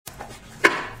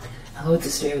Hello,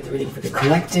 this day with the reading for the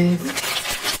collective.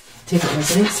 Take what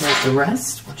resonates, leave the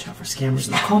rest. Watch out for scammers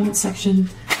in the comment section.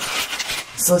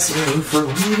 Soliciting for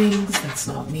readings, that's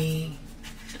not me.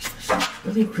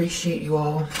 Really appreciate you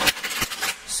all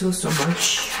so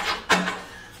much.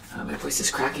 My voice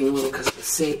is cracking a little because the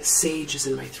sage is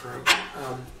in my throat.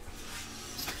 I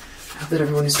hope that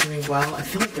everyone is doing well. I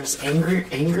feel like there's anger.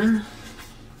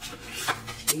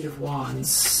 Eight of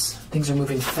Wands. Things are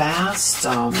moving fast.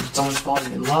 Someone's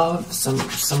falling in love.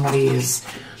 Somebody is,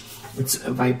 it's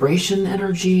a vibration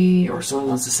energy, or someone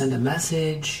wants to send a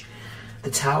message.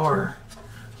 The Tower.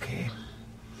 Okay.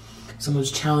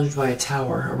 Someone's challenged by a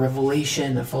tower. A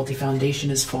revelation. A faulty foundation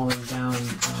is falling down.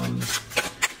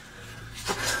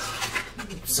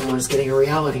 Someone is getting a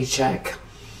reality check.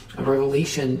 A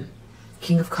revelation.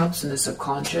 King of Cups in the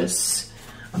subconscious.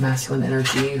 A masculine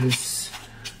energy who's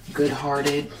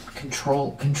good-hearted,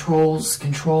 controlling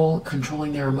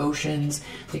their emotions.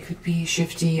 They could be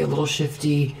shifty, a little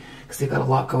shifty, because they've got a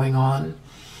lot going on.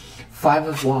 Five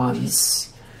of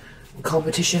Wands.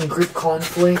 Competition and group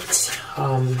conflict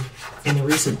in the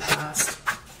recent past.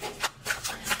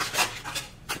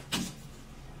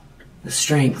 The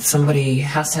strength. Somebody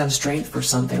has to have strength for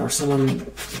something, or someone,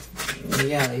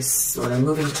 yeah, they're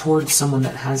moving towards someone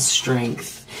that has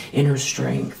strength, inner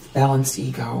strength, balanced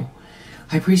ego.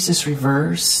 High Priestess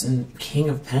reverse and King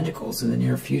of Pentacles in the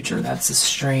near future. That's a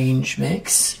strange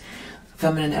mix.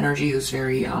 Feminine energy who's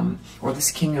very, or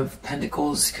this King of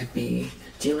Pentacles could be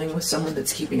dealing with someone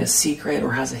that's keeping a secret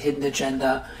or has a hidden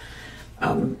agenda.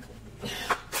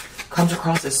 Comes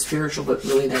across as spiritual, but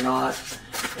really they're not.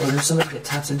 Or there's somebody that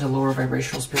taps into lower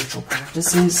vibrational spiritual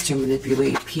practices to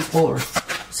manipulate people or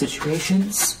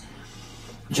situations.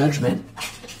 Judgment.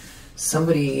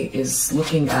 Somebody is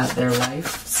looking at their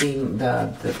life, seeing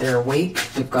that they're awake,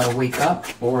 they've got to wake up,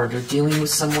 or they're dealing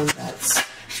with someone that's,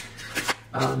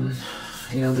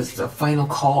 you know, this is a final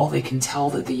call. They can tell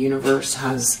that the universe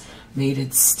has made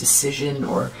its decision,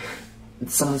 or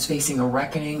someone's facing a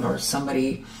reckoning, or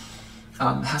somebody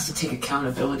has to take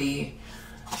accountability.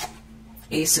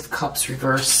 Ace of Cups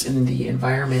reverse in the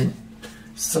environment.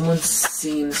 Someone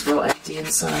seems real empty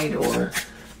inside, or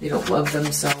they don't love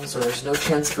themselves, or there's no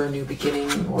chance for a new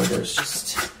beginning, or there's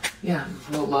just, yeah,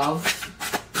 no love.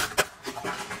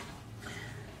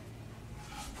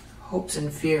 Hopes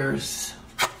and fears.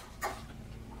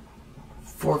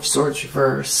 Four of Swords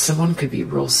reverse. Someone could be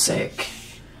real sick.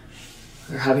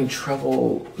 They're having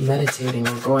trouble meditating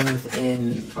or going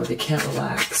within, or they can't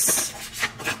relax.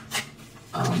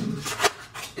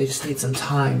 They just need some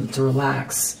time to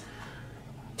relax.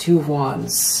 Two of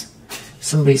Wands.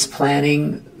 Somebody's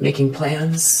planning, making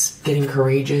plans, getting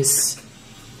courageous,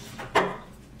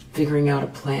 figuring out a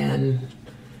plan,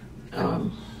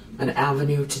 an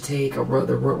avenue to take, the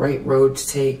right road to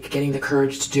take, getting the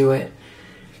courage to do it.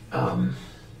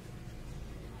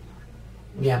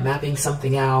 Yeah, mapping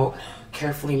something out,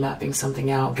 carefully mapping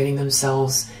something out, getting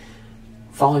themselves,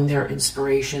 following their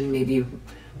inspiration. Maybe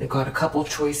they've got a couple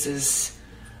choices.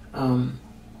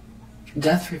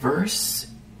 Death reverse.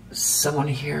 Someone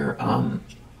here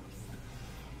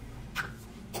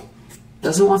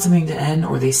doesn't want something to end,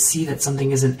 or they see that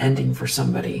something isn't ending for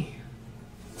somebody.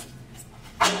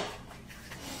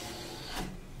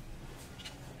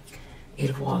 Eight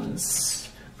of Wands.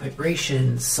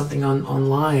 Vibrations. Something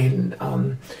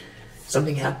online.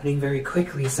 Something happening very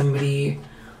quickly. Somebody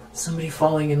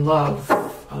falling in love.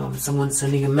 Someone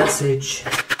sending a message.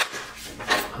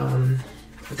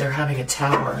 But they're having a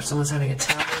tower. Someone's having a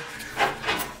tower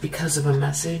because of a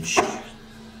message.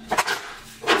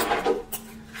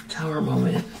 Tower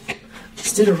moment.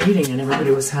 Just did a reading and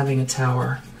everybody was having a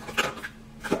tower.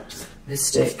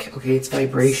 Mystic. Okay, it's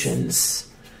vibrations.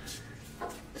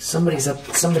 Somebody's up.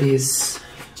 Somebody's...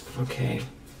 Okay.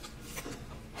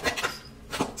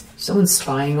 Someone's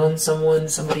spying on someone.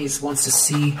 Somebody wants to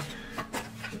see...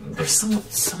 There's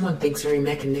someone thinks very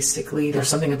mechanistically. There's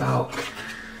something about...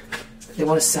 They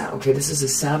want to... Okay, this is a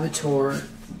saboteur.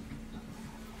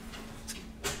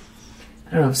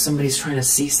 I don't know if somebody's trying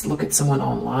to look at someone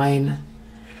online,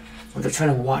 or they're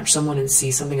trying to watch someone and see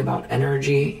something about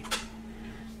energy.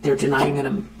 They're denying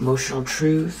an emotional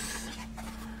truth.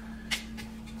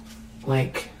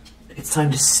 Like, it's time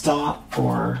to stop,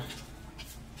 or,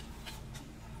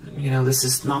 you know, this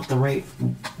is not the right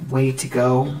way to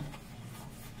go.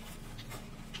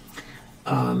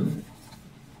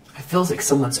 I feel like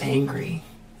someone's angry,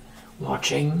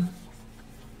 watching.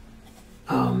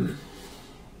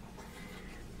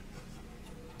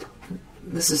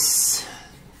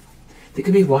 They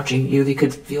could be watching you. They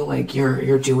could feel like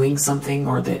you're doing something,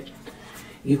 or that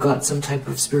you've got some type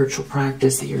of spiritual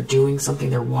practice that you're doing something.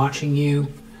 They're watching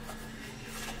you.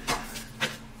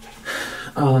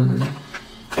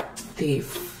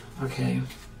 Thief. Okay.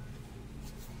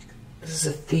 This is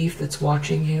a thief that's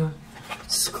watching you.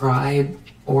 Scribe,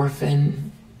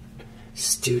 orphan,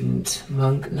 student,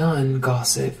 monk, nun,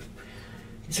 gossip.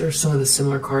 These are some of the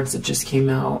similar cards that just came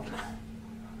out.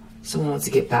 Someone wants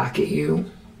to get back at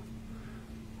you.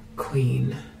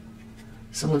 Queen.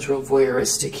 Someone's real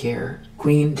voyeuristic here.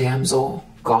 Queen, damsel,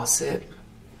 gossip.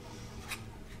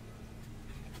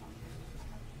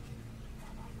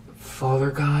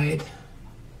 Father guide.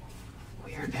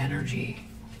 Weird energy.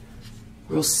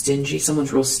 Real stingy.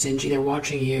 Someone's real stingy. They're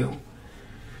watching you.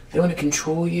 They want to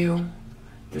control you.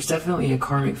 There's definitely a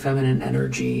karmic feminine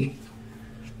energy.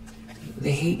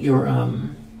 They hate your,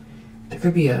 there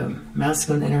could be a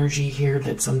masculine energy here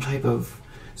that's some type of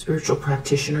spiritual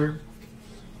practitioner.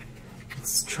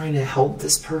 It's trying to help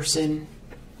this person.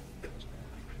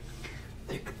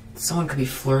 Someone could be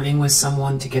flirting with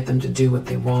someone to get them to do what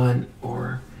they want,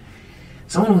 or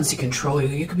someone wants to control you.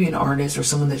 You could be an artist or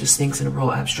someone that just thinks in a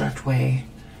real abstract way.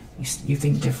 You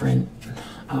think different.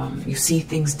 You see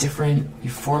things different.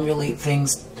 You formulate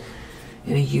things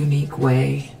in a unique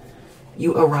way.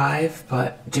 You arrive,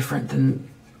 but different than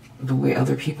the way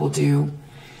other people do.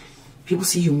 People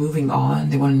see you moving on.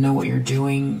 They want to know what you're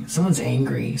doing. Someone's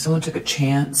angry. Someone took a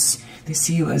chance. They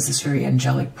see you as this very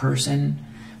angelic person,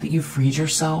 that you freed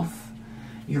yourself.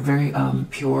 You're very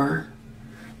pure.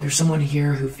 There's someone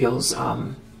here who feels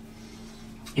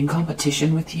in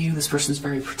competition with you. This person's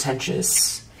very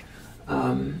pretentious.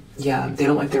 Yeah, they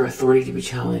don't like their authority to be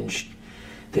challenged.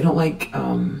 They don't like,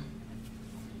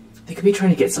 they could be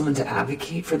trying to get someone to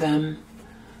advocate for them.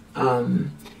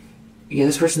 Yeah,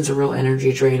 this person's a real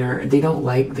energy drainer. They don't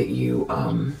like that you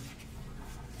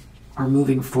are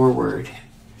moving forward.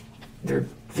 They're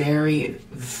very,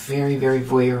 very, very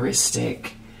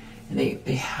voyeuristic. And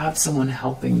they have someone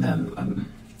helping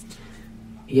them.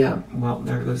 Yeah, well,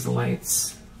 there goes the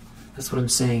lights. That's what I'm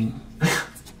saying.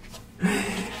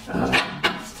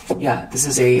 Yeah, this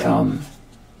is a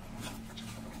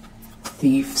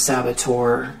thief,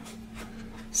 saboteur.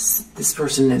 This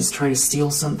person is trying to steal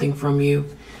something from you.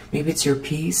 Maybe it's your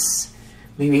peace.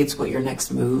 Maybe it's what your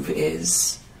next move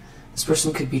is. This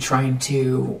person could be trying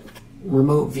to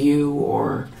remote view,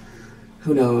 or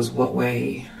who knows what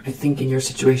way. I think in your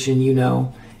situation, you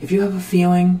know, if you have a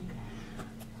feeling,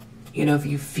 you know, if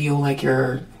you feel like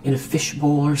you're in a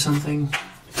fishbowl or something.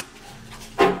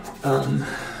 All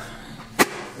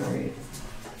right.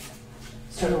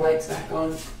 Let's turn the lights back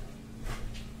on.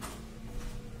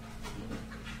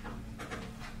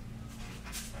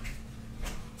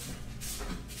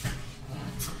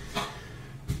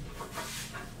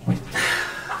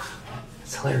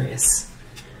 It's hilarious.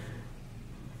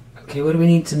 Okay, what do we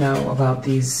need to know about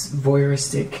these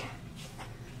voyeuristic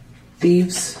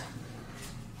thieves?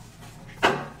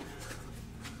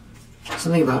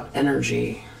 Something about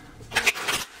energy.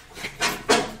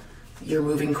 You're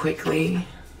moving quickly.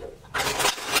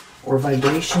 Or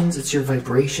vibrations. It's your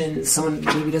vibration. Someone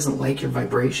maybe doesn't like your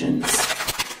vibrations.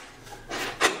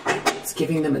 It's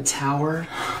giving them a tower.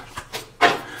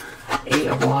 8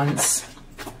 of Wands.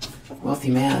 Wealthy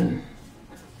man.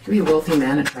 Could be a wealthy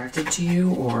man attracted to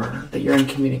you, or that you're in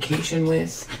communication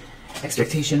with.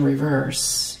 Expectation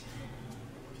reverse.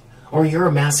 Or you're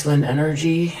a masculine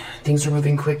energy. Things are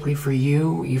moving quickly for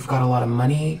you. You've got a lot of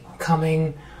money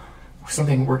coming.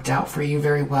 Something worked out for you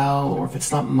very well. Or if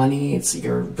it's not money, it's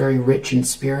you're very rich in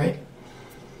spirit.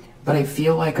 But I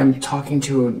feel like I'm talking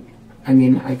to,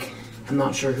 I'm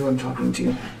not sure who I'm talking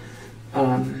to.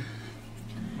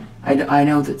 I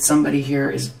know that somebody here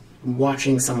is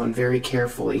watching someone very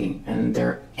carefully, and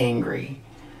they're angry.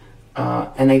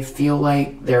 And I feel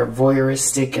like they're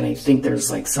voyeuristic, and I think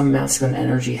there's like some masculine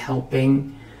energy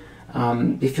helping.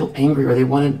 They feel angry, or they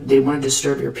want to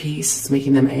disturb your peace. It's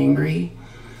making them angry.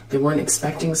 They weren't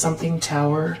expecting something.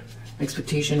 Tower,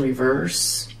 expectation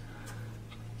reverse.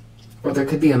 Or there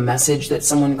could be a message that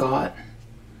someone got.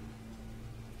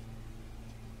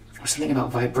 Or something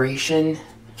about vibration.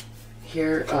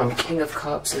 Here, King of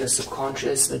Cups in the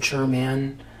subconscious, mature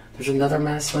man. There's another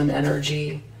masculine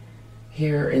energy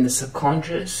here in the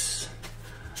subconscious.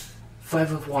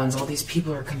 5 of Wands. All these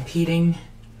people are competing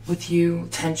with you.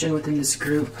 Tension within this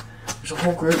group. There's a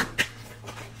whole group.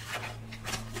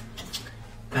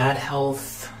 Bad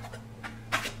health.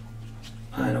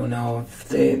 I don't know if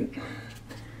they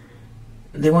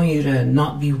want you to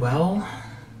not be well.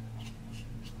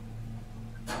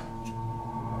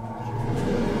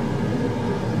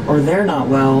 Or they're not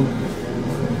well.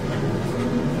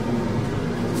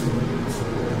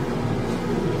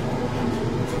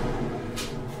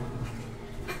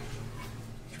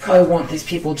 probably want these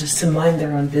people just to mind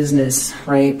their own business,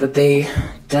 right? But they,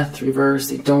 death reverse,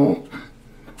 they don't,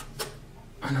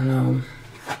 I don't know,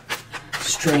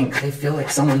 strength. They feel like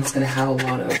someone's going to have a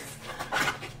lot of,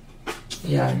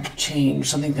 yeah, change.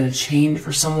 Something's going to change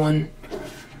for someone.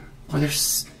 Or there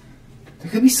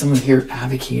could be someone here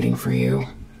advocating for you.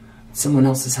 Someone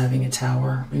else is having a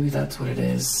tower. Maybe that's what it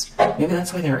is. Maybe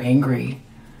that's why they're angry.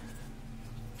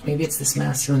 Maybe it's this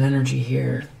masculine energy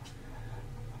here.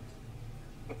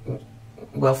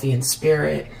 Wealthy in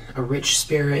spirit, a rich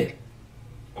spirit,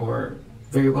 or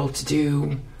very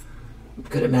well-to-do,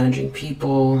 good at managing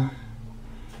people.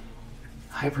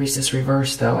 High Priestess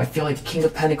reverse, though. I feel like the King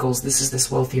of Pentacles, this is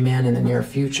this wealthy man in the near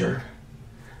future.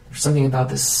 There's something about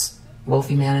this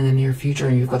wealthy man in the near future,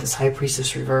 and you've got this High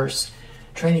Priestess reverse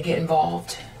trying to get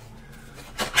involved.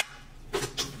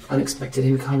 Unexpected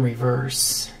income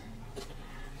reverse.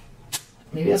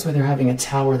 Maybe that's why they're having a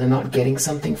tower. They're not getting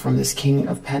something from this King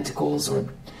of Pentacles, or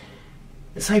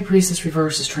this High Priestess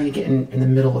reverse is trying to get in the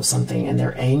middle of something, and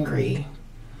they're angry.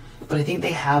 But I think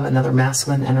they have another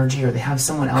masculine energy, or they have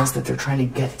someone else that they're trying to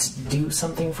get to do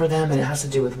something for them, and it has to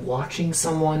do with watching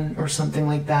someone or something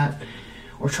like that,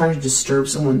 or trying to disturb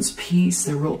someone's peace.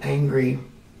 They're real angry.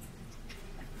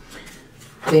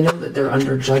 They know that they're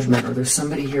under judgment, or there's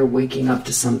somebody here waking up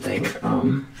to something.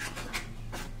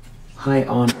 High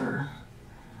honor.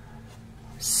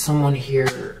 Someone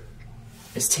here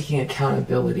is taking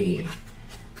accountability.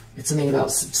 It's something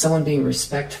about someone being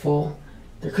respectful.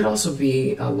 There could also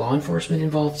be law enforcement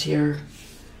involved here.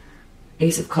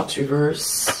 Ace of Cups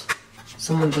reverse.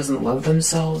 Someone doesn't love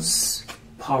themselves.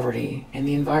 Poverty in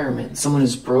the environment. Someone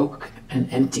is broke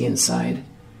and empty inside,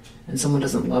 and someone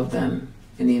doesn't love them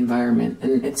in the environment.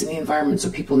 And it's in the environment so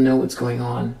people know what's going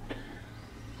on.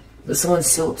 But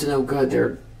someone's still up to no good.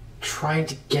 They're trying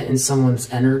to get in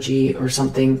someone's energy or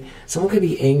something. Someone could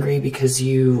be angry because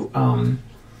you are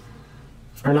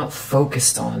not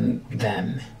focused on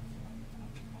them.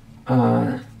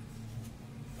 And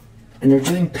they're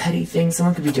doing petty things.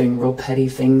 Someone could be doing real petty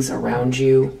things around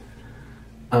you.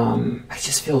 I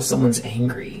just feel someone's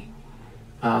angry.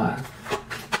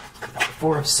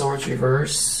 Four of Swords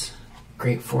reverse.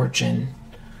 Great fortune.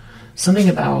 Something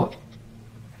about,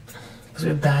 because we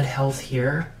have bad health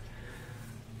here.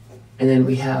 And then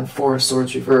we have Four of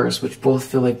Swords reverse, which both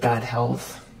feel like bad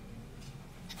health.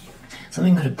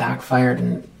 Something could have backfired,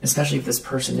 and especially if this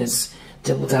person is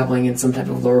dibble-dabbling in some type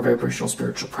of lower vibrational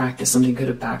spiritual practice, something could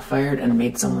have backfired and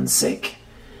made someone sick.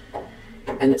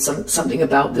 And it's something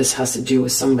about this has to do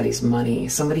with somebody's money.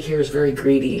 Somebody here is very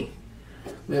greedy.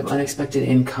 We have unexpected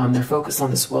income. They're focused on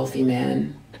this wealthy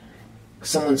man.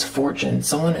 Someone's fortune.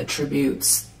 Someone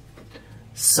attributes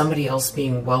somebody else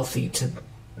being wealthy to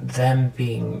them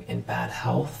being in bad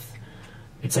health.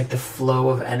 It's like the flow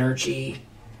of energy.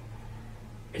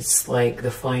 It's like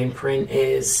the fine print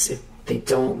is, if they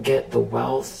don't get the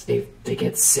wealth, they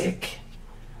get sick.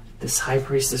 This High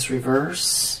Priestess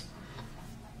reverse.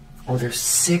 Or they're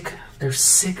sick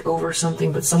over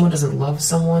something, but someone doesn't love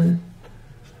someone.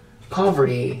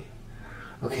 Poverty.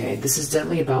 Okay, this is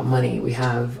definitely about money. We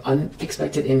have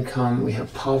unexpected income, we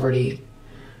have poverty,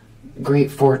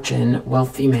 great fortune,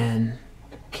 wealthy man,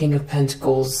 King of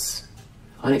Pentacles,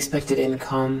 unexpected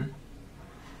income,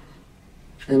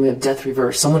 and then we have death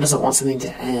reverse. Someone doesn't want something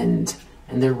to end,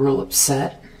 and they're real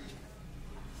upset.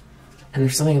 And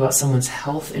there's something about someone's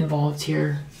health involved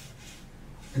here.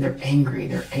 And they're angry.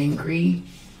 They're angry.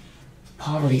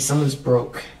 Poverty. Someone's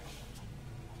broke.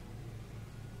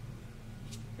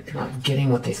 They're not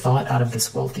getting what they thought out of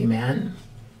this wealthy man.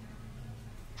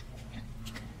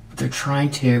 But they're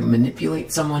trying to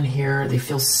manipulate someone here. They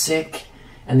feel sick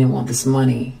and they want this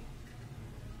money.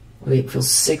 Or they feel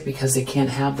sick because they can't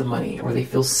have the money. Or they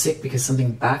feel sick because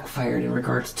something backfired in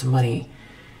regards to money.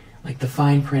 Like the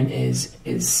fine print is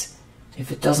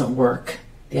if it doesn't work,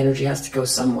 the energy has to go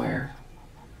somewhere.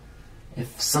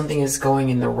 If something is going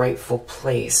in the rightful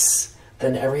place,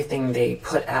 then everything they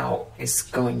put out is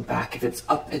going back. If it's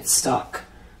up, it's stuck.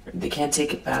 They can't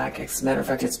take it back. As a matter of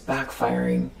fact, it's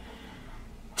backfiring.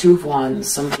 Two of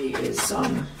Wands, somebody is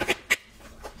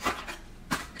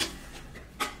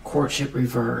courtship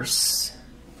reverse.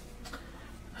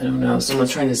 I don't know,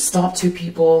 someone's trying to stop two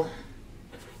people.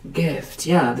 Gift,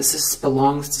 yeah, this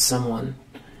belongs to someone.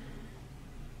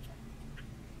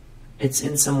 It's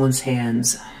in someone's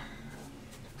hands.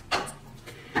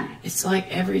 It's like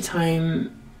every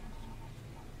time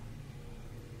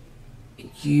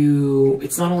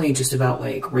it's not only just about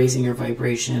like raising your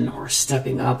vibration or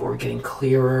stepping up or getting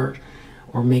clearer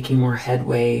or making more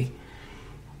headway.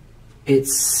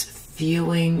 It's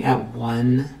feeling at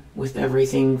one with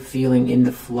everything, feeling in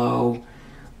the flow,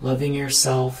 loving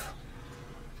yourself,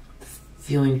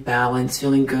 feeling balanced,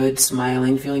 feeling good,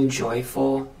 smiling, feeling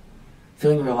joyful,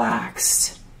 feeling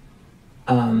relaxed,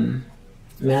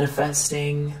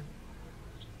 manifesting,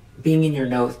 being in your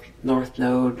north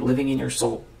node, living in your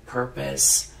soul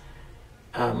purpose,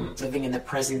 living in the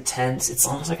present tense. It's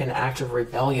almost like an act of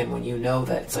rebellion when you know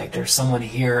that it's like there's someone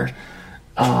here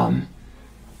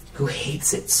who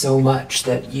hates it so much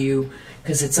that you,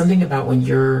 because it's something about when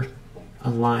you're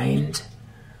aligned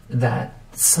that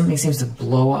something seems to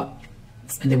blow up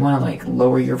and they want to like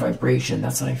lower your vibration.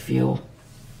 That's what I feel.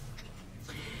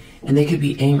 And they could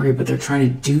be angry, but they're trying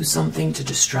to do something to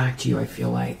distract you, I feel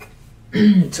like,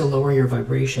 to lower your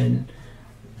vibration.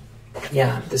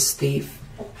 Yeah, this thief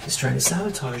is trying to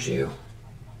sabotage you.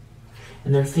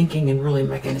 And they're thinking in really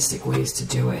mechanistic ways to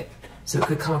do it. So it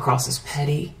could come across as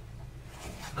petty.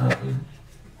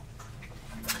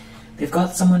 They've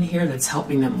got someone here that's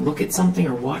helping them look at something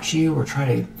or watch you or try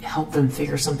to help them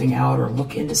figure something out or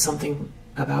look into something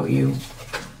about you.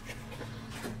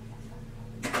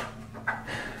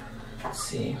 Let's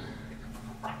see.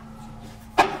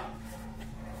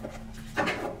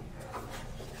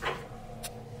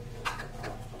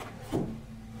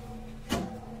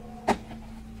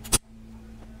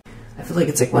 I feel like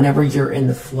it's like whenever you're in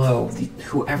the flow,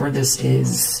 whoever this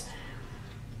is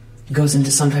goes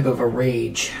into some type of a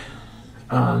rage.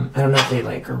 I don't know if they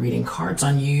like are reading cards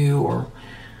on you or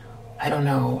I don't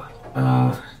know.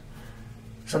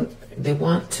 They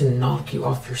want to knock you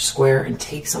off your square and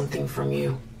take something from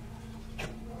you.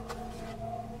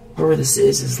 Whoever this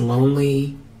is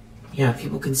lonely. Yeah,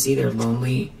 people can see they're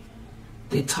lonely.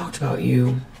 They talked about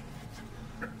you.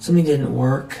 Something didn't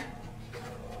work.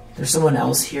 There's someone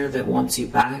else here that wants you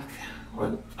back.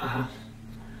 Or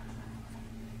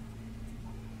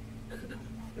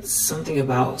something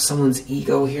about someone's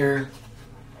ego here.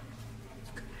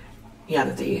 Yeah,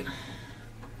 that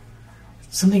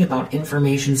something about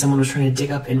information. Someone was trying to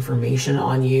dig up information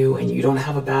on you and you don't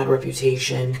have a bad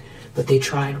reputation, but they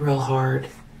tried real hard.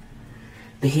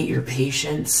 They hate your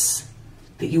patience,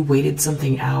 that you waited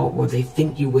something out, or they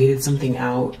think you waited something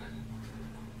out.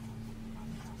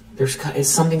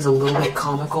 Something's a little bit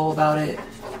comical about it.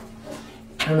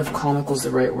 I don't know if comical is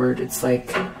the right word. It's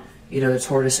like, you know, the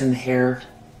tortoise and the hare.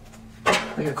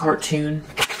 Like a cartoon.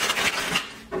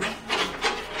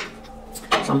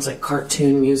 Sounds like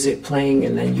cartoon music playing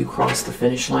and then you cross the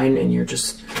finish line and you're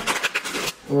just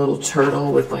a little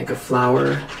turtle with like a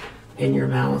flower in your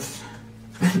mouth.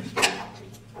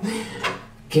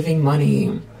 Giving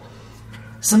money.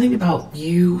 Something about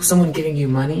you, someone giving you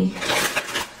money.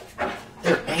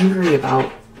 They're angry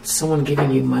about someone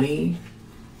giving you money.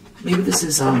 Maybe this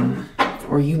is,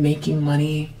 or you making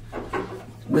money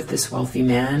with this wealthy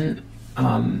man.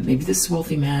 Maybe this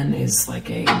wealthy man is like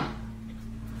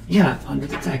yeah, under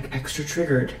the deck, extra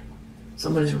triggered.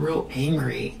 Someone is real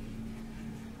angry.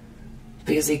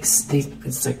 Because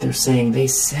it's like they're saying, they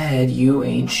said you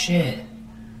ain't shit.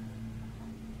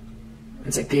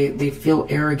 It's like they feel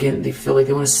arrogant, they feel like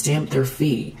they want to stamp their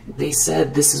feet. They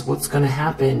said this is what's going to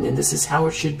happen and this is how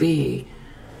it should be.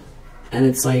 And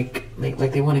it's like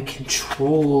they want to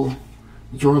control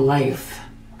your life.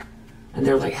 And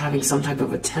they're like having some type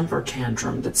of a temper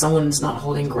tantrum that someone's not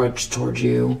holding grudge towards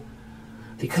you.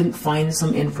 They couldn't find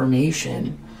some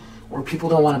information, or people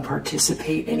don't want to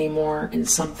participate anymore in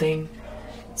something.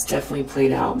 It's definitely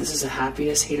played out. This is a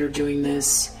happiness hater doing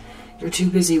this. You're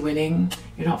too busy winning.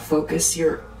 You're not focused.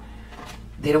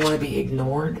 They don't want to be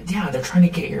ignored. Yeah, they're trying to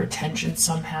get your attention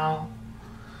somehow.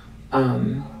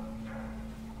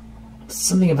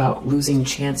 Something about losing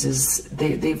chances.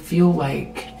 They feel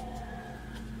like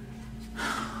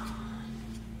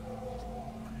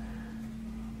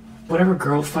whatever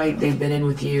girl fight they've been in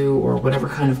with you or whatever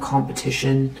kind of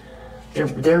competition,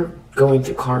 they're going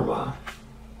through karma.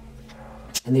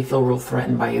 And they feel real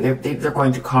threatened by you. They're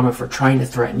going through karma for trying to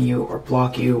threaten you or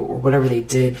block you or whatever they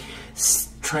did,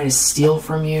 trying to steal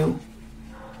from you.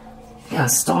 Yeah,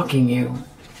 stalking you.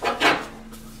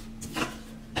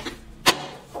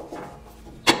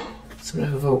 Some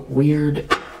kind of a weird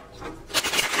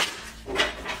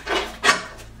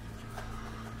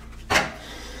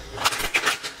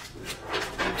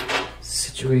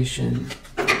situation.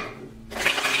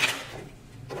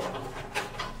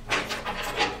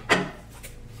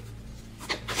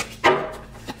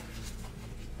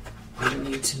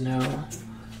 To know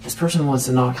this person wants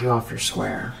to knock you off your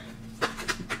square.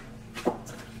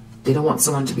 They don't want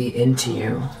someone to be into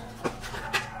you.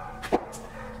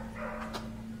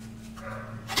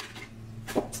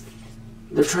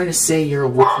 They're trying to say you're a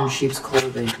wolf in sheep's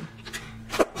clothing.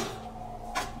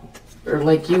 or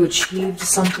like you achieved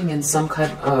something in some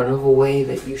kind of a way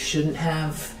that you shouldn't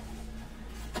have,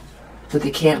 but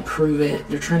they can't prove it.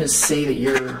 They're trying to say that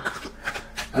you're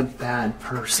a bad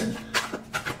person.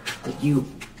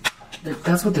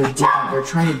 That's what they're digging. They're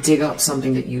trying to dig up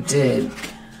something that you did.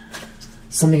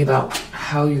 Something about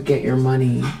how you get your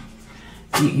money.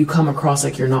 You come across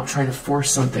like you're not trying to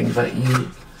force something, but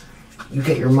you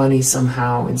get your money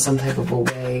somehow in some type of a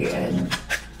way, and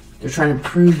they're trying to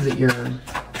prove that you're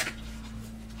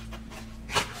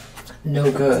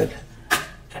no good.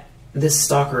 This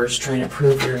stalker is trying to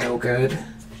prove you're no good.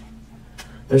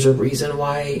 There's a reason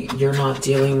why you're not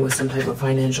dealing with some type of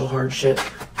financial hardship.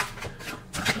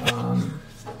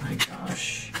 My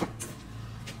gosh.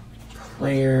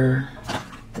 Player.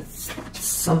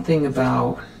 Something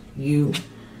about you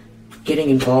getting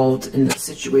involved in the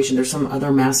situation. There's some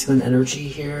other masculine energy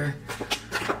here.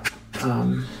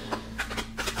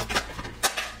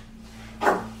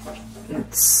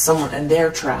 Someone, and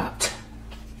they're trapped.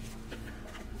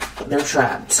 They're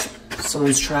trapped.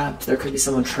 Someone's trapped. There could be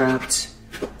someone trapped.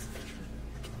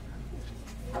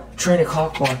 Trying to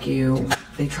cockblock you.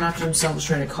 They trapped themselves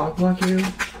trying to cockblock you.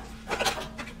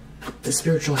 The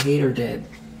spiritual hater did.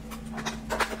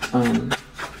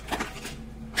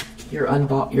 You're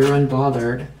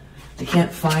unbothered. They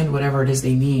can't find whatever it is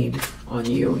they need on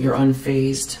you. You're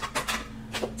unfazed.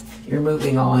 You're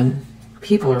moving on.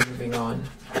 People are moving on.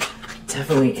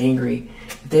 Definitely angry.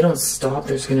 If they don't stop,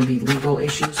 there's going to be legal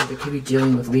issues, or they could be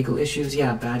dealing with legal issues.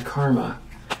 Yeah, bad karma.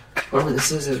 Whoever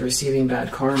this is receiving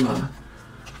bad karma.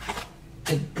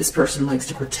 This person likes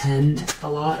to pretend a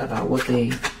lot about what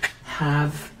they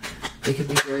have. They could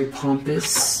be very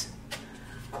pompous.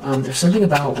 There's something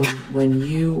about when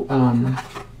you,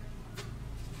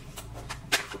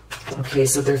 okay,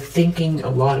 so they're thinking a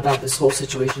lot about this whole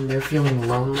situation. They're feeling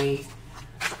lonely.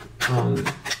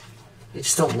 They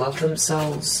just don't love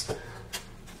themselves.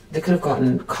 They could have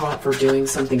gotten caught for doing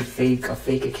something fake, a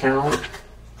fake account.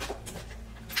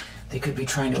 They could be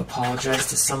trying to apologize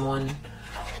to someone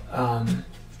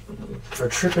for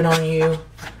tripping on you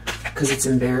because it's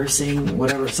embarrassing.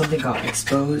 Whatever, something got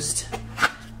exposed.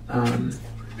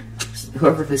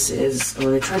 Whoever this is,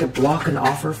 or they try to block an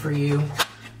offer for you.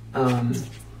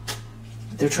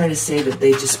 They're trying to say that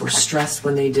they just were stressed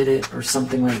when they did it, or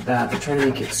something like that. They're trying to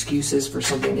make excuses for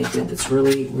something they did that's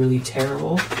really, really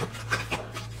terrible.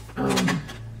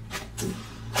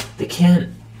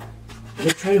 They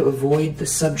try to avoid the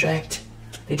subject.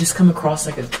 They just come across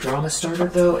like a drama starter,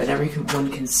 though, and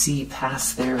everyone can see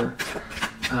past their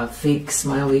fake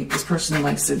smiley. This person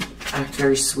likes to act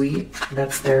very sweet.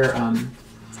 That's their,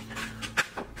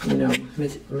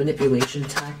 manipulation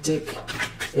tactic.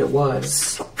 It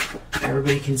was.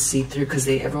 Everybody can see through because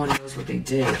everyone knows what they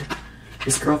did.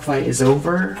 This girl fight is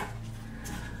over.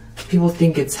 People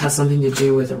think it has something to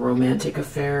do with a romantic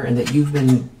affair and that you've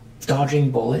been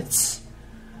dodging bullets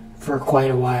for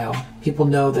quite a while. People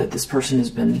know that this person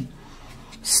has been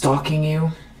stalking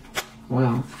you.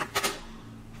 Wow.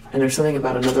 And there's something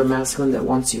about another masculine that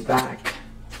wants you back.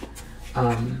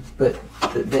 But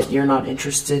that you're not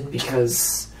interested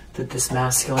because that this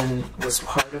masculine was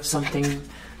part of something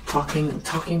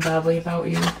talking badly about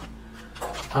you.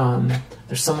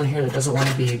 There's someone here that doesn't want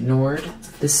to be ignored.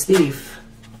 This thief,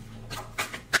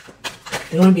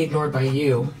 they don't want to be ignored by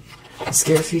you. The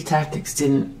scarcity tactics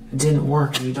didn't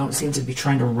work, and you don't seem to be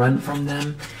trying to run from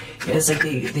them. It's like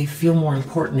they feel more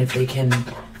important if they can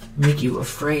make you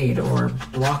afraid or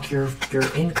block your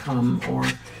income or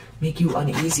make you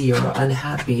uneasy or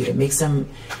unhappy. It makes them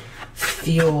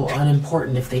feel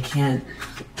unimportant if they can't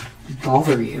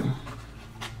bother you.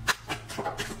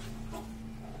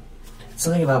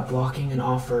 Something about blocking an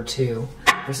offer too.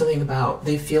 There's something about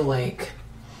they feel like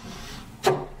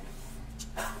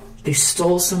they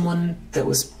stole someone that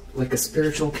was like a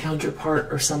spiritual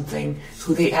counterpart or something,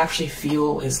 who they actually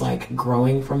feel is like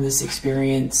growing from this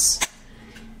experience,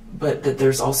 but that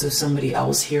there's also somebody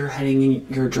else here heading in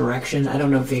your direction. I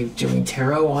don't know if they're doing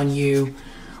tarot on you,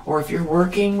 or if you're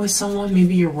working with someone.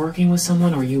 Maybe you're working with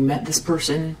someone, or you met this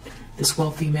person, this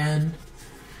wealthy man.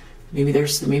 Maybe they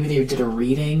did a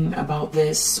reading about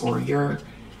this, or you're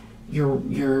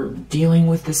dealing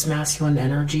with this masculine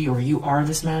energy, or you are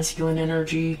this masculine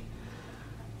energy.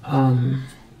 And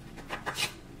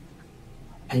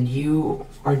you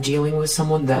are dealing with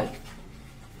someone that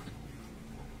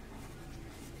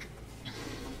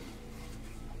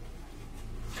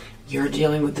you're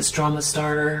dealing with this drama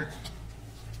starter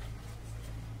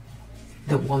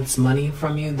that wants money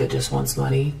from you, that just wants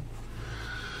money.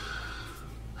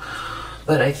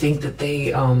 But I think that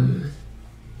they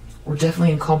were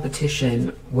definitely in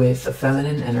competition with a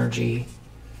feminine energy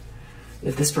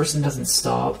if this person doesn't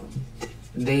stop,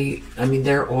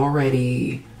 they're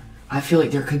already, I feel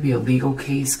like there could be a legal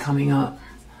case coming up.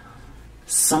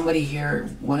 Somebody here,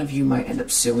 one of you might end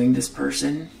up suing this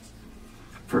person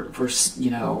for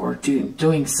you know, or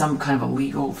doing some kind of a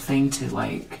legal thing to,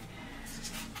 like,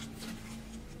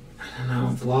 I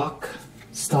don't know,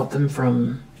 stop them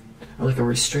from, or like a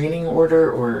restraining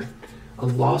order or a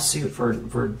lawsuit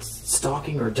for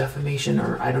stalking or defamation,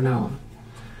 or I don't know.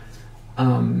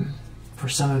 For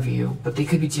some of you, but they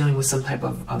could be dealing with some type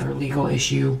of other legal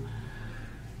issue.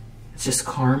 It's just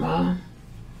karma.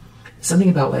 Something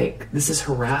about, like, this is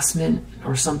harassment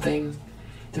or something.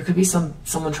 There could be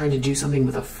someone trying to do something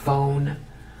with a phone,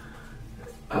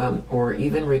 or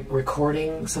even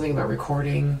recording, something about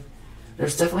recording.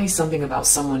 There's definitely something about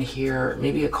someone here,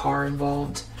 maybe a car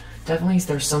involved. Definitely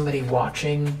there's somebody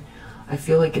watching. I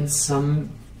feel like in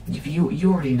some, if you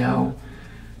already know,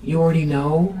 if you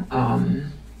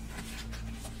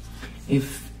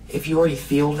already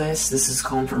feel this is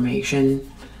confirmation,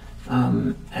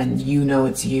 and you know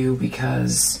it's you,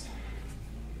 because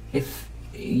if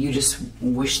you just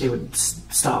wish they would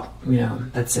stop, you know,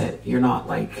 that's it. You're not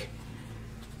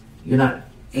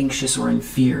anxious or in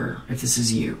fear if this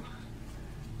is you,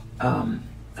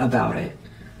 about it.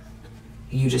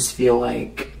 You just feel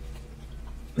like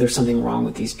there's something wrong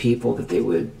with these people, that they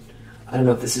would, I don't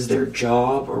know if this is their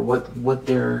job or what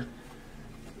they're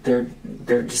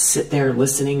just sit there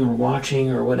listening or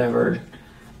watching or whatever.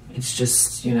 It's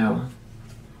just, you know,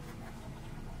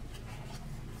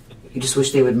 you just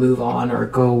wish they would move on or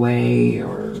go away,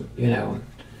 or, you know,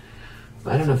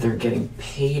 I don't know if they're getting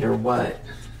paid or what.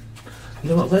 You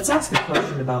know what, let's ask a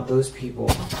question about those people.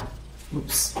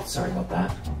 Oops, sorry about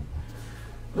that.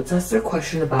 Let's ask a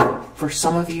question about, for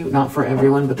some of you, not for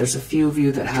everyone, but there's a few of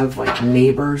you that have, like,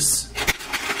 neighbors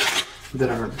that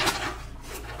are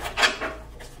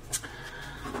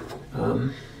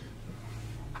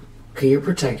okay, you're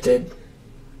protected,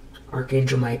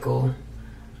 Archangel Michael.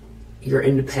 You're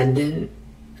independent.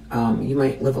 You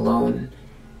might live alone.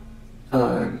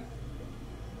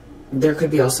 There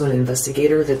could be also an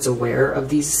investigator that's aware of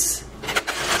these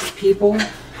people.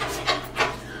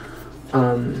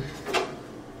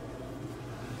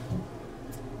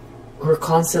 Who are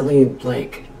constantly,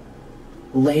 like,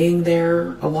 laying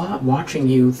there a lot, watching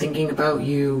you, thinking about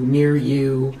you, near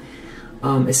you.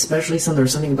 Especially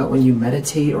there's something about when you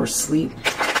meditate or sleep.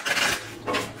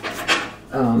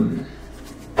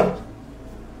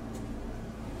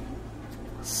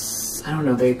 I don't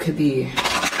know, they could be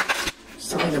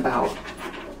something about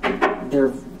they're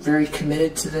very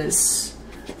committed to this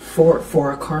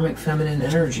for a karmic feminine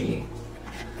energy.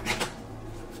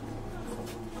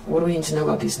 What do we need to know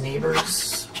about these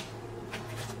neighbors?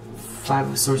 Five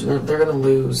of Swords. They're going to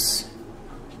lose.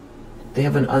 They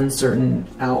have an uncertain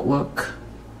outlook.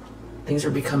 Things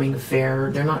are becoming fair.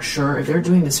 They're not sure if they're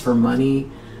doing this for money.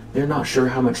 They're not sure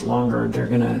how much longer they're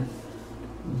going to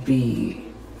be.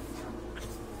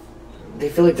 They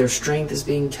feel like their strength is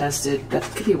being tested. That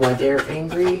could be why they're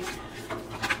angry.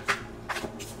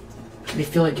 They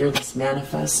feel like you're this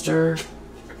manifester.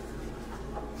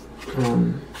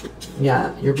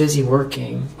 Yeah, you're busy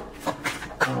working.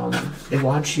 They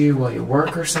want you while you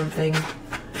work or something.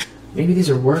 Maybe these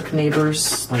are work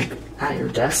neighbors, like at your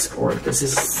desk, or this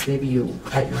is maybe you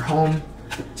at your home.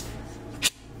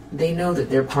 They know that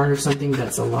they're part of something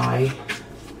that's a lie,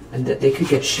 and that they could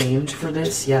get shamed for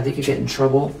this. Yeah, they could get in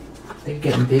trouble. They could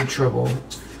get in big trouble.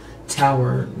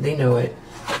 Tower, they know it.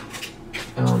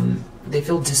 They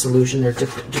feel disillusioned. They're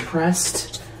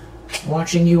depressed.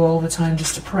 Watching you all the time,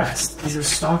 just depressed. These are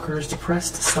stalkers,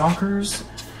 depressed stalkers.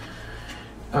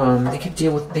 They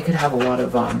could have a lot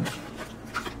of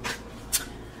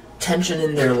tension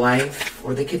in their life,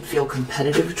 or they could feel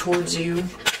competitive towards you.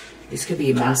 These could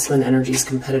be masculine energies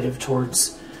competitive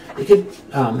towards. They could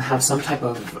have some type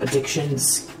of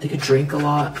addictions. They could drink a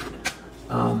lot.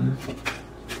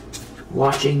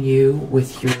 Watching you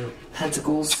with your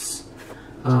pentacles,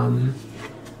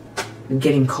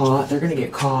 getting caught. They're gonna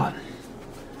get caught.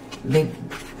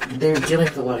 They're dealing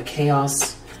with a lot of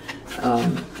chaos.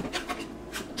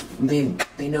 They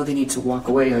know they need to walk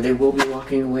away, or they will be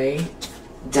walking away.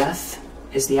 Death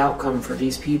is the outcome for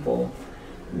these people.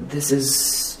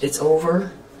 It's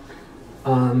over.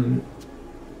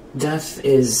 Death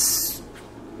is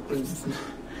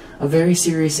a very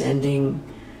serious ending.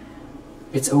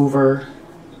 It's over.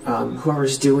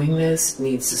 Whoever's doing this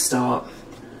needs to stop.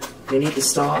 They need to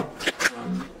stop.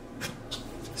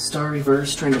 Star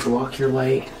reverse, trying to block your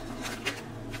light.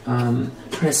 Trying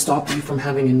to stop you from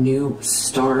having a new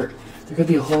start. There could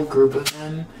be a whole group of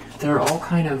them that are all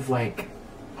kind of like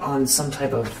on some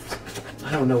type of, I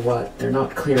I don't know what. They're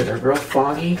not clear. They're real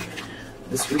foggy.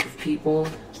 This group of people.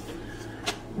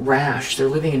 Rash. They're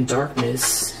living in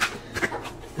darkness.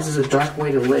 This is a dark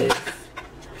way to live.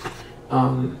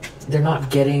 They're not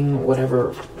getting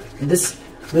whatever...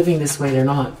 Living this way, they're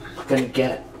not going to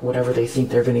get whatever they think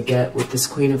they're going to get with this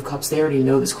Queen of Cups. They already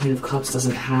know this Queen of Cups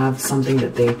doesn't have something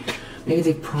that they... Maybe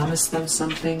they promised them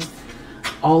something.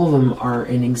 All of them are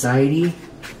in anxiety.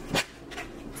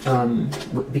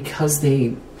 Because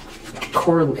they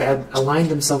aligned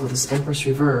themselves with this Empress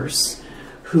Reverse,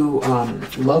 who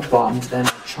love bombed them,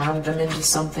 charmed them into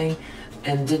something,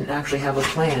 and didn't actually have a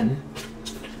plan.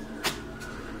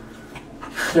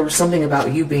 There was something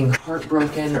about you being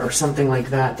heartbroken or something like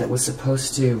that that was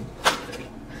supposed to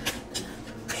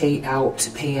pay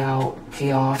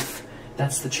off.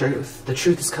 That's the truth. The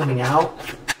truth is coming out.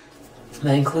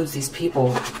 That includes these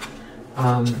people.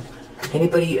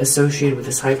 Anybody associated with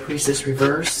this High Priestess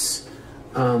Reverse,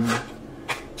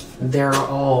 they're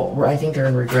all, I think they're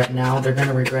in regret now. They're going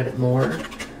to regret it more.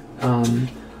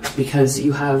 Because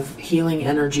you have healing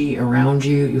energy around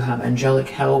you. You have angelic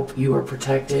help. You are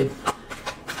protected.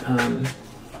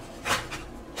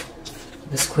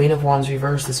 This Queen of Wands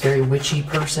Reverse, this very witchy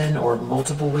person, or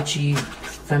multiple witchy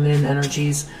feminine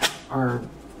energies, are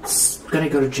going to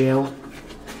go to jail,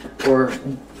 or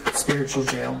spiritual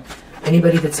jail.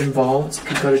 Anybody that's involved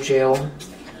could go to jail.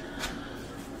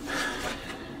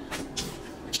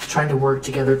 Trying to work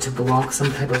together to block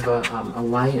some type of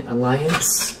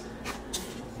alliance.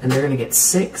 And they're going to get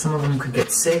sick. Some of them could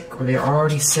get sick, or they're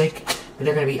already sick. And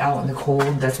they're going to be out in the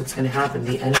cold. That's what's going to happen.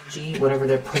 The energy, whatever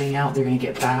they're putting out, they're going to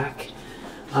get back.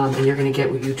 And you're going to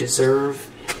get what you deserve.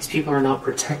 These people are not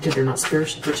protected. They're not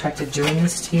spiritually protected doing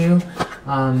this to you.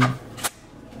 A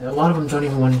lot of them don't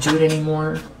even want to do it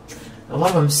anymore. A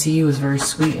lot of them see you as very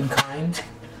sweet and kind.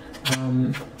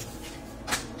 And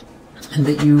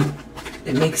that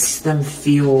it makes them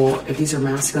feel, if these are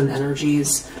masculine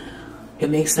energies, it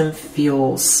makes them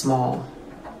feel small.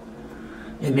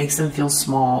 It makes them feel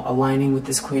small, aligning with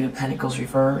this Queen of Pentacles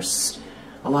Reverse.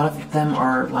 A lot of them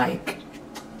are like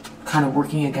kind of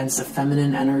working against the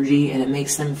feminine energy, and it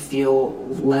makes them feel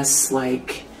less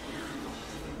like,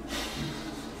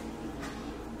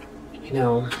 you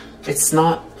know, it's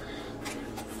not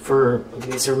for,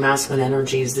 these are masculine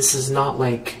energies. This is not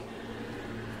like,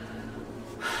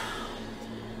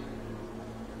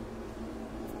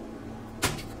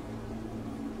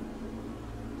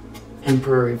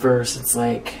 Emperor Reverse. It's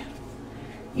like,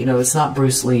 you know, it's not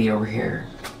Bruce Lee over here,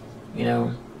 you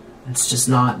know. It's just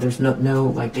not, there's no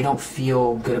like, they don't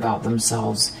feel good about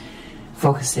themselves.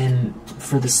 Focused in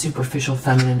for the superficial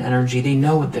feminine energy. They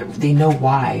know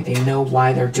why. They know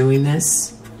why they're doing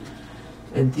this.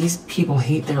 And these people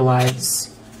hate their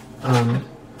lives.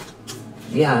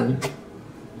 Yeah.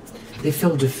 They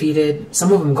feel defeated.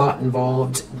 Some of them got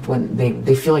involved when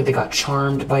they feel like they got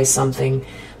charmed by something.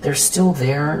 They're still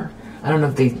there. I don't know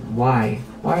if they, why?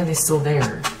 Why are they still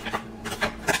there?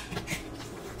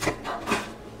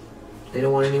 They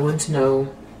don't want anyone to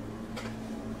know.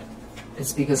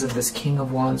 It's because of this King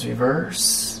of Wands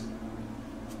Reverse.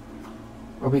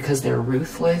 Or because they're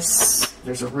ruthless.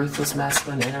 There's a ruthless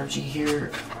masculine energy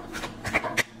here.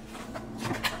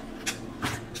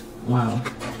 Wow.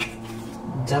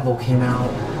 Devil came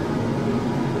out.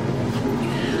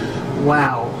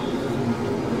 Wow.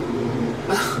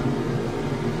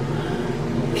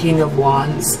 King of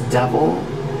Wands, Devil.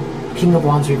 King of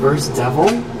Wands Reverse, Devil.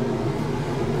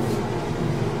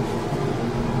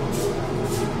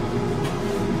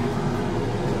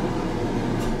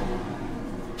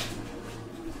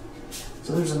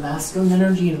 So there's a masculine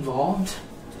energy involved.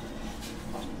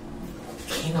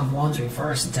 King of Wands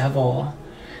Reverse, Devil.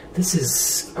 This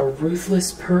is a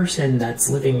ruthless person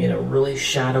that's living in a really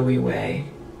shadowy way.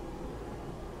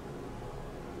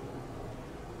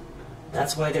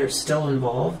 That's why they're still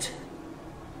involved.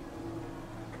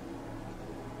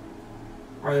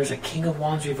 Or there's a King of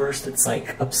Wands Reverse that's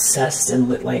like obsessed and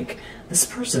like, this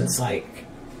person's like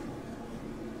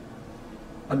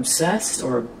obsessed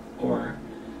or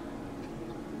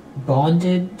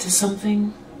bonded to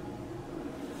something.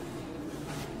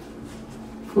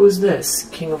 Who is this?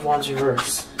 King of Wands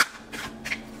Reverse.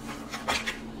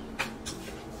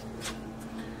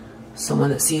 Someone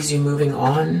that sees you moving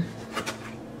on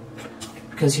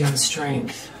because you have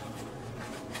strength.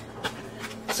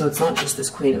 So it's not just this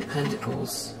Queen of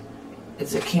Pentacles.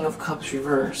 It's a King of Cups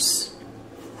Reverse.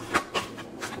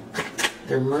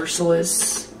 They're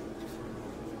merciless.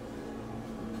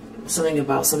 Something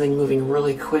about something moving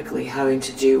really quickly having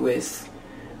to do with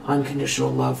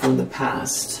unconditional love from the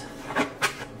past.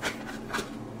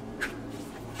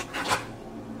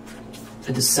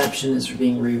 a deception is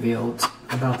being revealed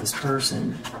about this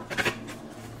person.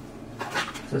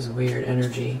 This is weird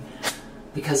energy.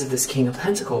 Because of this King of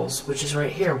Pentacles, which is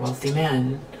right here, wealthy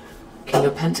man. King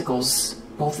of Pentacles,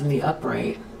 both in the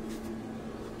upright.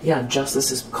 Yeah,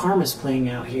 justice is, karma's playing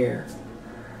out here.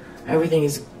 Everything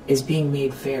is being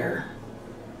made fair.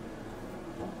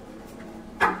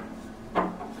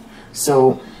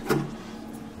 So,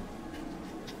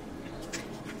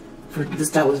 for this,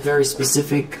 that was very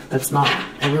specific. That's not,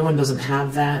 everyone doesn't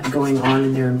have that going on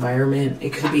in their environment.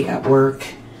 It could be at work.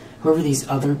 Whoever these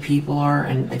other people are,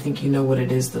 and I think you know what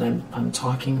it is that I'm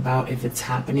talking about, if it's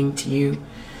happening to you.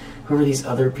 Whoever these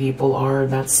other people are,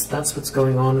 that's what's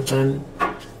going on with them.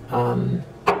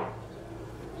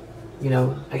 You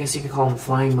know, I guess you could call them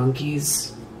flying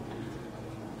monkeys.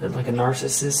 Like a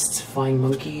narcissist, flying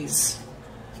monkeys.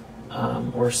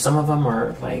 Or some of them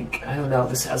are like, I don't know,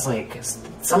 this has like,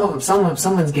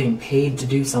 someone's getting paid to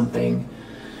do something.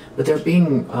 But they're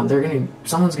being,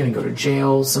 someone's gonna go to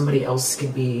jail, somebody else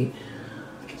could be,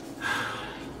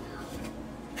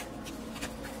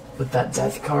 with that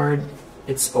death card,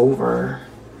 it's over.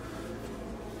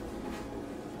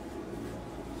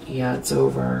 Yeah, it's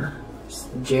over. It's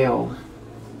jail.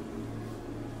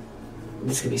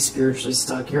 This could be spiritually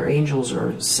stuck. Your angels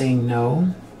are saying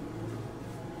no.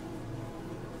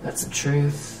 That's the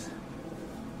truth.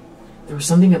 There was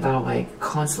something about like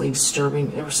constantly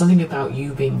disturbing. There was something about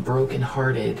you being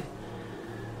brokenhearted.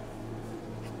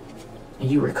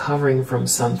 You recovering from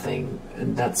something.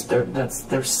 And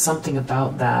there's something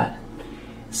about that.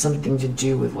 Something to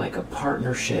do with like a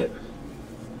partnership.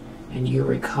 And you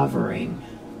recovering.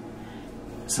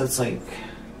 So it's like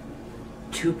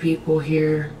two people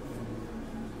here.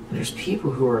 And there's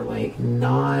people who are like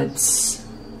not,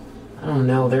 I don't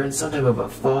know, they're in some type of a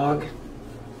fog.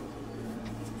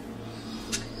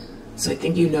 So I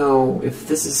think you know, if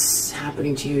this is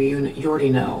happening to you, you already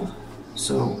know.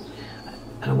 So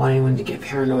I don't want anyone to get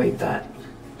paranoid that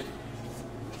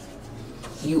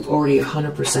you already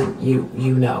 100%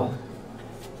 you know.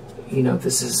 You know, if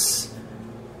this is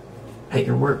at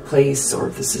your workplace, or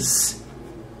if this is,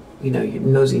 you know, your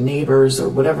nosy neighbors, or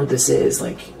whatever this is,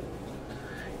 like,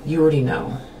 you already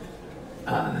know.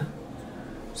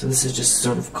 So this is just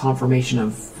sort of confirmation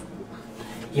of,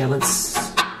 yeah,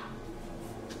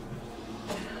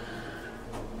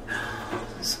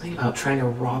 something about trying to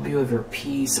rob you of your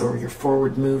peace or your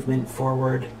forward movement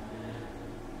forward.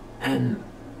 And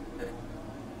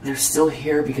they're still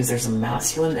here because there's a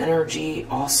masculine energy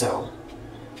also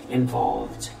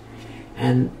involved.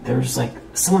 And there's like,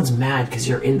 someone's mad because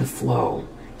you're in the flow,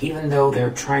 even though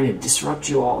they're trying to disrupt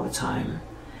you all the time.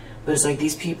 But it's like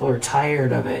these people are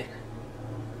tired of it.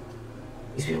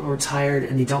 These people are tired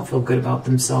and they don't feel good about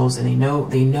themselves, and they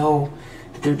know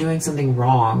that they're doing something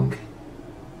wrong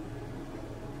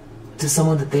to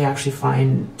someone that they actually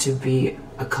find to be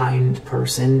a kind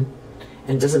person,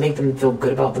 and it doesn't make them feel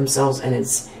good about themselves, and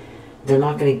they're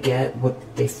not going to get what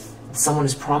someone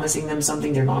is promising them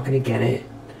something, they're not going to get it.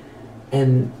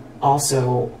 And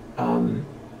also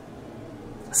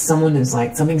someone is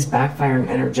like, something's backfiring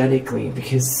energetically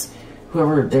because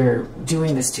whoever they're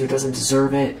doing this to doesn't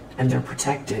deserve it, and they're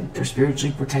protected. They're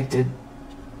spiritually protected.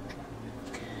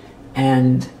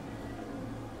 And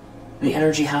the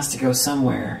energy has to go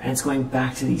somewhere, and it's going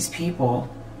back to these people.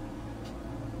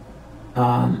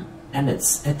 And I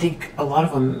think a lot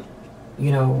of them,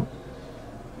 you know,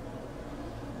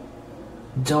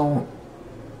 don't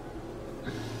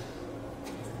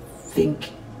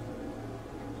think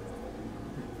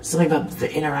something about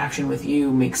the interaction with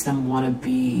you makes them want to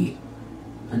be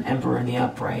an emperor in the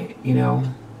upright, you know?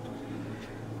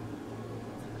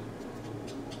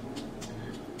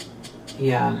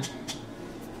 Yeah.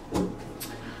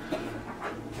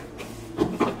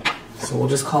 So we'll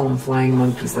just call them flying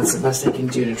monkeys. That's the best I can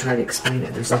do to try to explain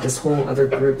it. There's like this whole other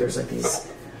group. There's like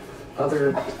these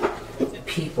other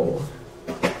people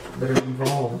that are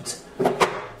involved.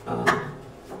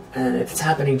 And if it's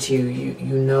happening to you,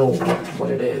 you know what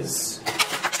it is.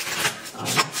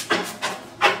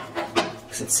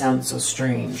 Because it sounds so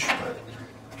strange, but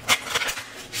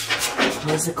what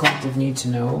does the collective need to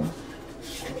know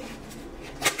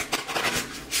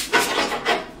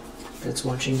that's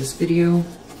watching this video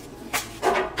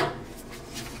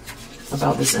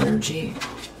about this energy?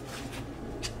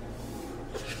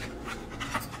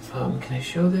 Can I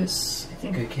show this? I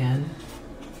think I can.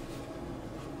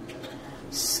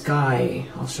 Sky,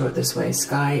 I'll show it this way.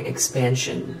 Sky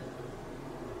expansion.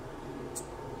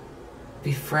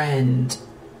 Befriend,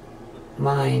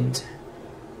 mind,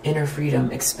 inner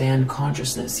freedom, expand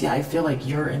consciousness. Yeah, I feel like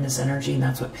you're in this energy and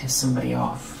that's what pissed somebody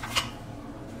off.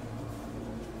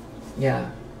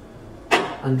 Yeah.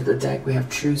 Under the deck, we have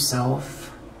true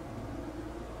self.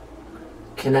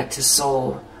 Connect to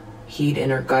soul. Heed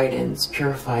inner guidance.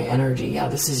 Purify energy. Yeah,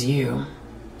 this is you.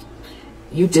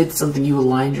 You did something. You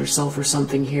aligned yourself for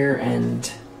something here,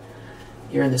 and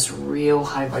you're in this real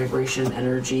high vibration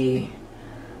energy.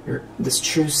 You're this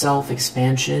true self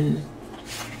expansion.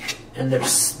 And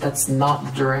that's not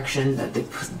the direction that they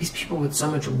put. These people put so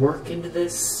much work into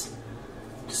this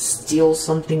to steal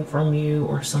something from you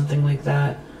or something like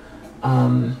that.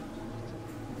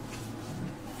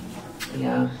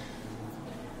 Yeah.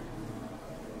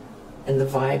 And the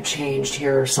vibe changed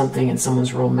here or something, and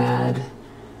someone's real mad.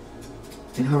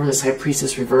 And whoever this High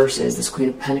Priestess reverse is, this Queen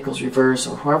of Pentacles reverse,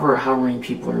 or however many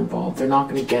people are involved, they're not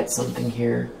going to get something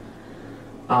here.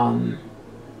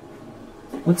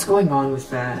 What's going on with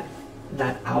that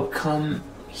outcome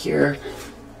here?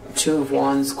 Two of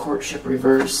Wands, courtship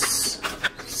reverse.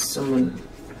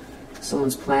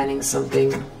 Someone's planning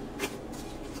something.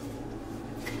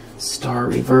 Star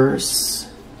reverse.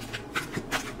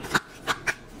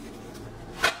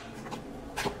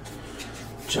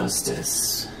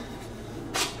 Justice.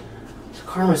 So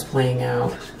karma's playing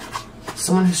out.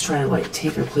 Someone who's trying to like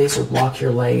take your place or block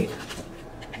your light.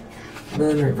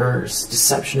 Moon reverse.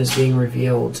 Deception is being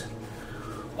revealed.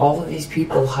 All of these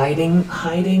people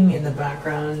hiding in the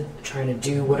background, trying to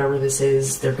do whatever this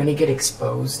is, they're going to get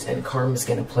exposed and karma's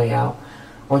going to play out.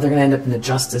 Or they're going to end up in the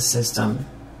justice system.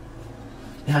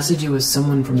 It has to do with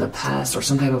someone from the past or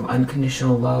some type of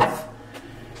unconditional love.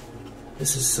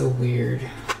 This is so weird.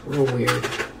 Real weird.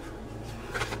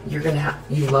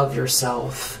 You love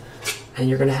yourself. And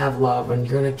you're going to have love. And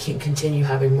you're going to continue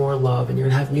having more love. And you're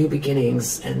going to have new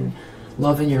beginnings. And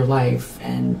love in your life.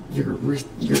 And your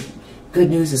good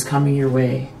news is coming your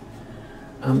way.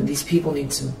 These people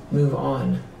need to move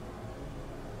on.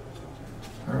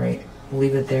 Alright. We'll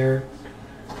leave it there.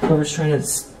 Whoever's trying to,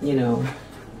 you know,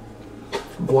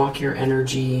 block your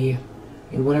energy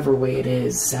in whatever way it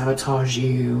is, sabotage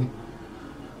you,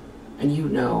 and you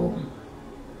know,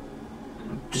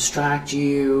 distract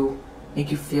you,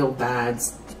 make you feel bad,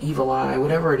 evil eye,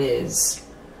 whatever it is,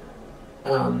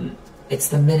 it's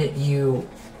the minute you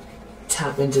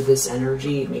tap into this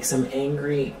energy, it makes them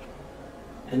angry,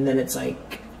 and then it's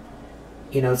like,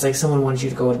 you know, it's like someone wants you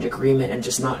to go into agreement and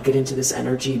just not get into this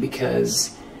energy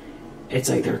because it's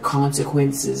like there are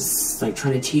consequences, like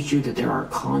trying to teach you that there are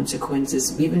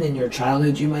consequences. Even in your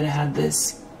childhood, you might have had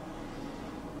this.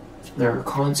 There are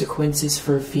consequences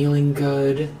for feeling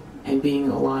good and being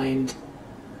aligned.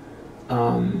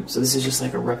 So this is just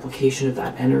like a replication of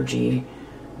that energy,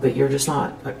 but you're just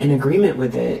not in agreement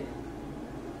with it.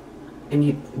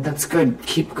 And that's good.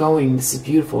 Keep going. This is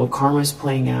beautiful. Karma's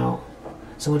playing out.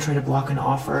 Someone trying to block an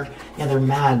offer. Yeah, they're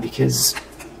mad because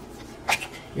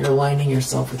you're aligning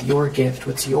yourself with your gift.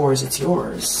 What's yours? It's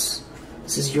yours.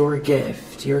 This is your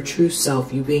gift. Your true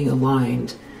self. You being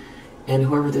aligned. And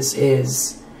whoever this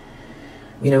is,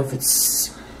 you know, if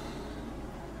it's...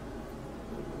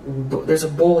 There's a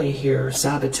bully here,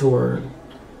 saboteur,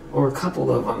 or a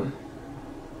couple of them.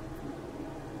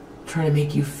 Trying to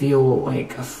make you feel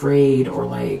like afraid or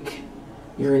like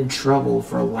you're in trouble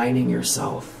for aligning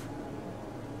yourself.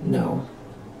 No.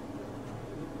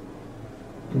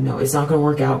 No, it's not going to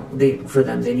work out for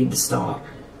them. They need to stop.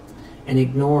 And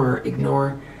ignore,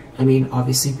 I mean,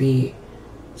 obviously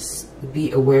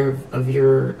be aware of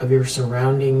your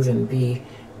surroundings and be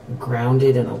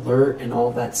grounded and alert and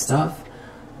all that stuff.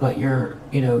 But you're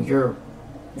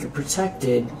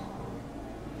protected.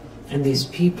 And these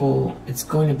people, it's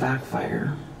going to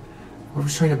backfire. We're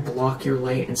just trying to block your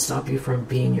light and stop you from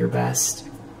being your best.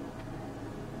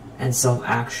 And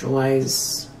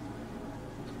self-actualize.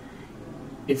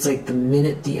 It's like the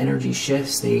minute the energy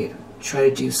shifts, they try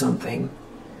to do something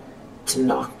to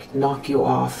knock you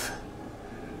off.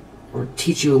 Or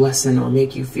teach you a lesson or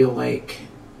make you feel like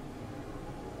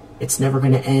it's never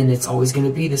going to end. It's always going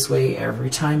to be this way. Every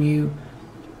time you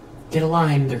get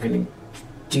aligned, they're going to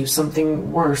do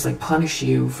something worse, like punish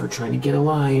you for trying to get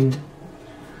aligned.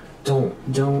 Don't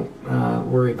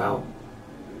worry about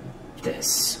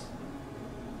this.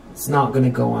 It's not going to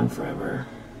go on forever.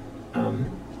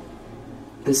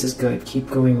 This is good. Keep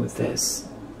going with this.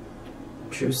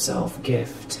 True self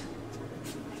gift.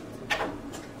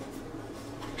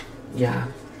 Yeah.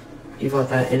 You've got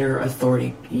that inner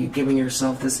authority. You giving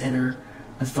yourself this inner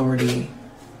authority,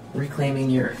 reclaiming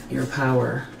your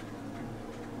power.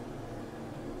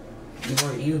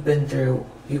 You've been through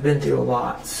a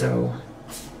lot, so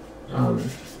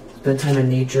spend time in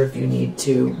nature if you need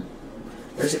to.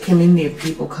 There's a community of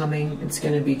people coming. It's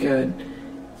going to be good.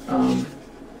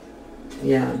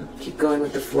 Yeah, keep going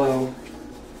with the flow.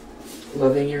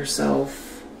 loving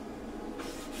yourself,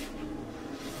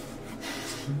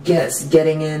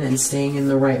 getting in and staying in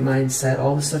the right mindset.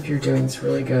 All the stuff you're doing is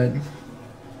really good.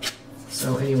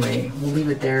 So anyway, we'll leave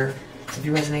it there. If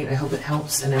you resonate, I hope it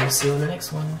helps, and I will see you in the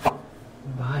next one.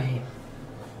 Bye.